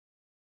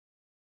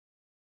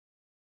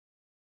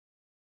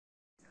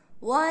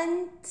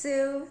1,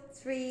 2,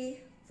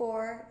 3,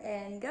 4,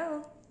 and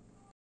go.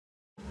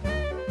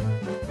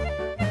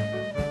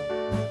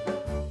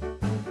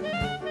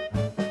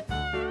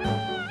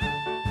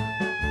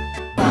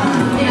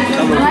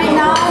 Right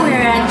now we're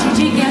at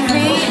KABI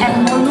Cafe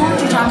at Monu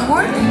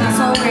Chuchampur.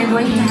 So we're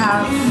going to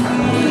have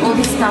all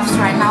these stuffs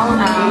right now.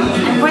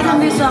 I'm quite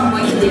hungry, so I'm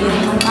going to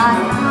deliver.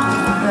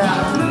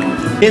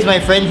 Here's my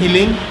friend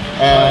Healing,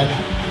 and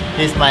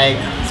he's my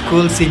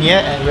school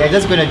senior, and we're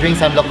just going to drink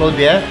some local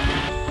beer.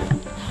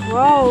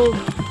 Wow,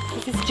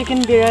 this is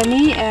chicken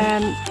biryani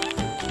and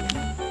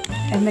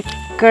the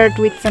curd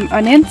with some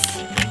onions.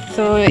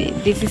 So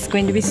this is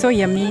going to be so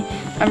yummy.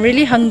 I'm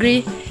really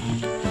hungry.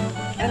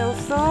 And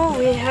also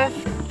we have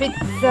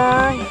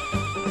pizza.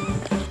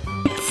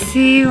 Let's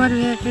see what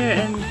we have here,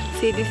 and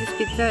see, this is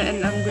pizza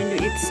and I'm going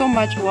to eat so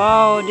much.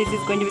 Wow, this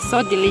is going to be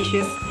so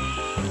delicious.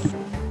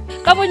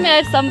 Kapun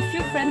may have some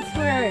few friends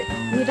who are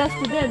with us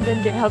today, and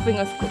then they're helping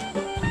us cook.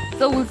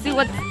 So we'll see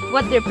what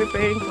they're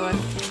preparing for us.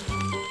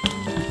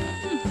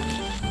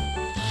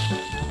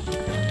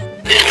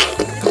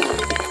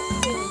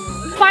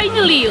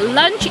 Finally,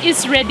 lunch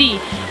is ready.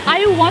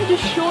 I want to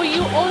show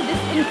you all this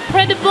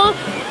incredible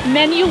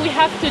menu we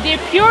have today.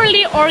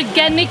 Purely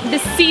organic, the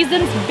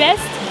season's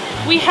best.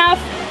 We have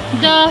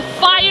the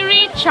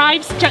fiery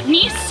chives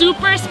chutney,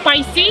 super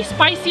spicy,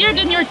 spicier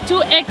than your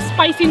 2x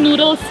spicy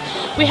noodles.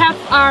 We have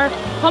our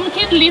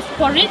pumpkin leaf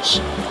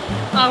porridge,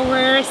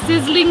 our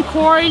sizzling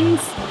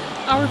corns,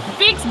 our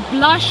figs,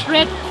 blush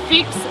red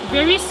figs,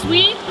 very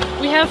sweet.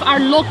 We have our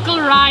local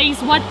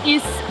rice. What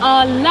is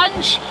a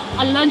lunch?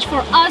 A lunch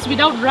for us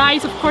without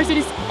rice, of course, it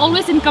is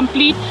always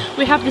incomplete.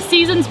 We have the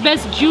season's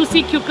best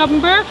juicy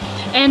cucumber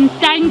and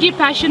tangy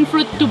passion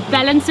fruit to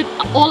balance it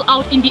all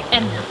out in the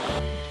end.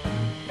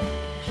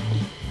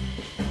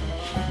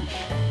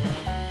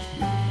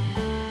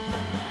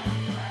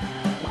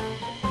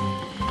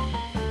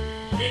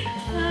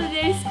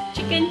 There's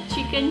chicken.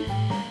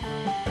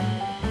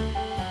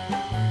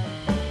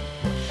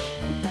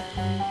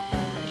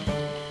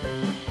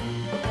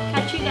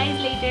 Catch you guys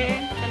later.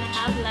 Gonna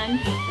have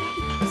lunch.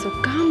 So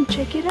come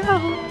check it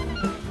out.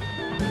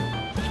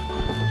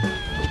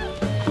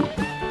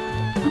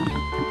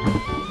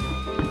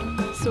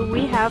 So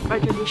we have our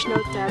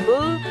traditional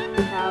table.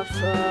 We have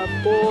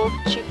pork,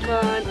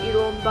 chicken,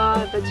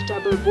 iromba,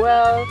 vegetable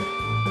boil,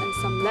 and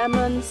some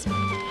lemons.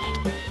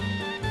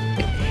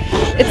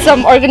 It's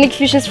some organic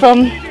fishes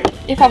from,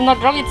 if I'm not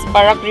wrong, it's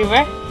Barak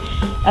River.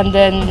 And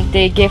then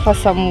they gave us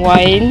some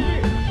wine.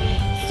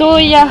 So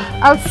yeah,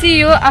 I'll see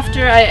you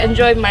after I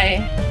enjoy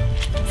my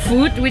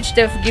food which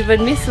they've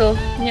given me. So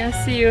yeah,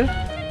 see you.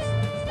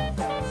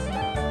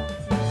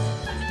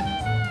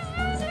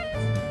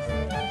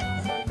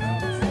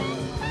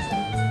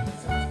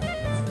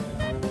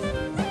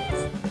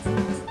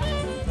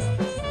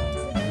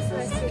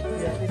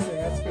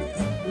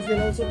 You can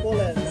also call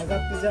it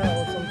naga pizza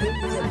or something.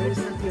 It's a very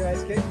sticky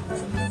rice cake.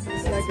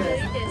 It's like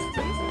a...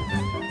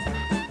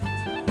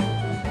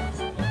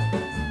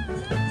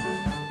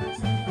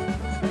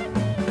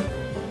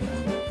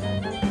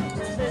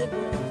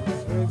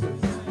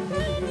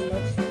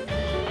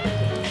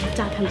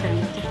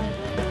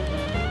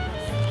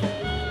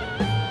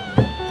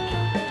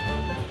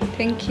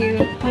 Thank you.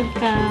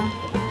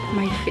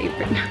 My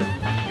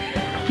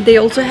favorite. They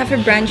also have a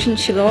branch in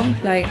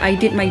Shillong. Like I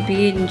did my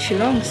BA in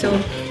Shillong, so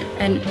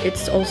and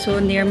it's also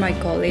near my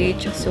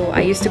college. So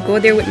I used to go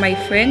there with my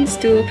friends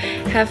to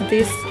have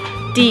this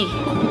tea.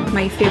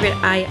 My favorite.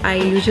 I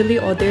usually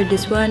order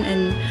this one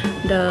and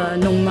the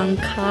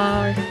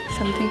Nongmangka or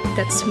something,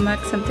 that smack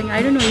something.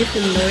 I don't know if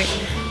you know it.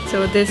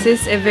 So this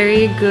is a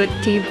very good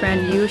tea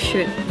brand. You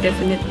should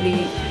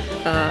definitely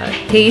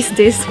taste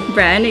this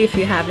brand if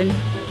you haven't.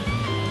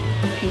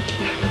 Thank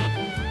you.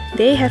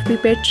 They have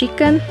prepared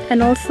chicken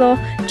and also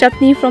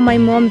chutney from my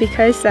mom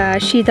because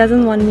she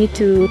doesn't want me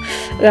to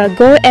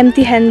go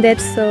empty-handed.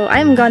 So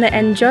I'm gonna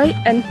enjoy,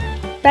 and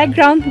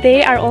background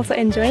they are also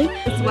enjoying.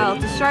 Well,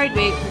 to start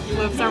with, we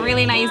have some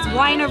really nice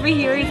wine over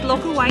here. It's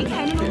local wine.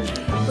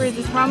 Where is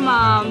this from?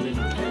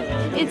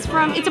 It's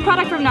a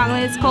product from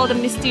Nagaland. It's called the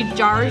Misty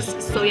Jars.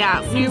 So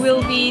yeah, we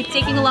will be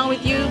taking along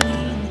with you.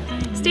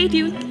 Stay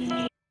tuned.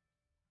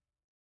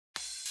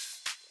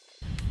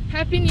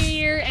 Happy New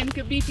Year and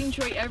KABI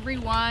TINGCHOI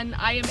everyone.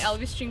 I am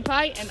Elvis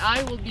Chingpai and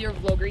I will be your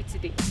vlogger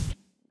today.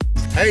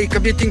 Hey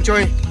KABI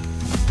TINGCHOI,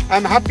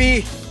 I'm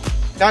happy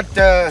that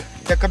the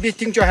KABI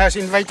TINGCHOI has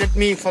invited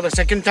me for the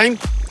second time.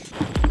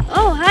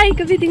 Oh, hi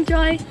KABI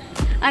TINGCHOI.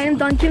 I am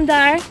Don Kim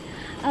Dar.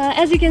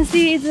 As you can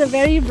see, it's a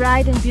very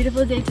bright and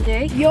beautiful day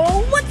today. Yo,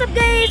 what's up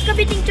guys?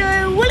 KABI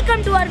TINGCHOI.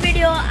 Welcome to our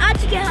video.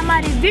 आज के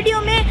हमारे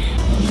video में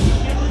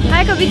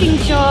Hi KABI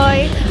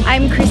TINGCHOI.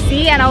 I'm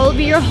Chrissy and I will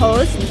be your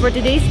host for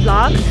today's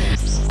vlog.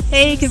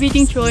 Hey KABI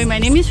TINGCHOI, my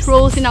name is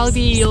Rose and I'll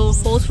be your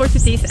host for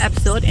today's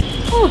episode.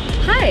 Oh,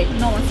 hi,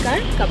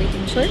 Namaskar, KABI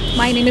TINGCHOI.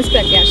 My name is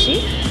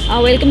Pratyashi.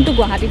 Welcome to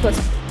Guwahati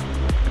first.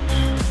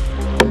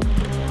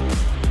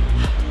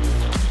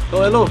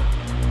 Oh, hello,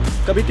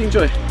 KABI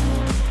TINGCHOI.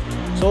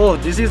 So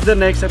this is the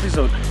next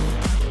episode.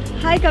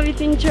 Hi KABI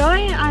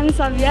TINGCHOI, I'm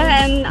Savia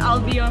and I'll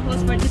be your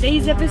host for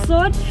today's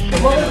episode.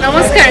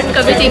 Namaskar,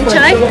 KABI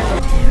TINGCHOI.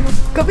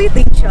 KABI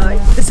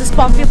TINGCHOI, this is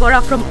Pompey Bora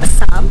from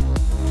Assam.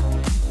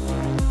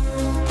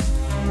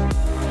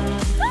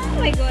 Oh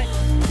my god,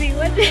 see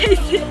what did I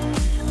say?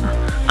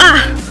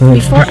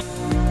 Before.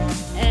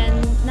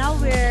 And now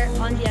we're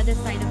on the other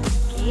side of the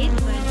gate,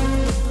 but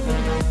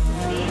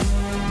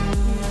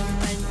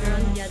we're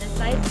on the other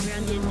side, we're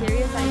on the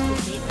interior side of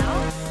the gate now.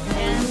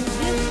 And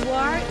this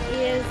war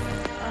is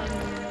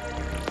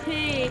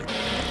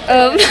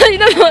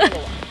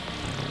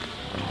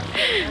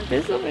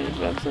There's so many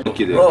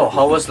vlogs. Bro,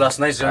 how was last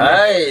night's journey?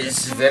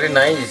 It's very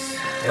nice.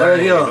 Where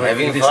are you?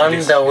 Having fun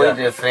with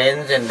the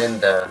friends and then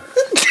the...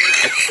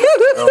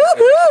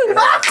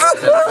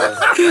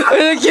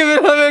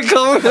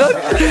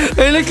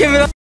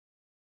 Camera.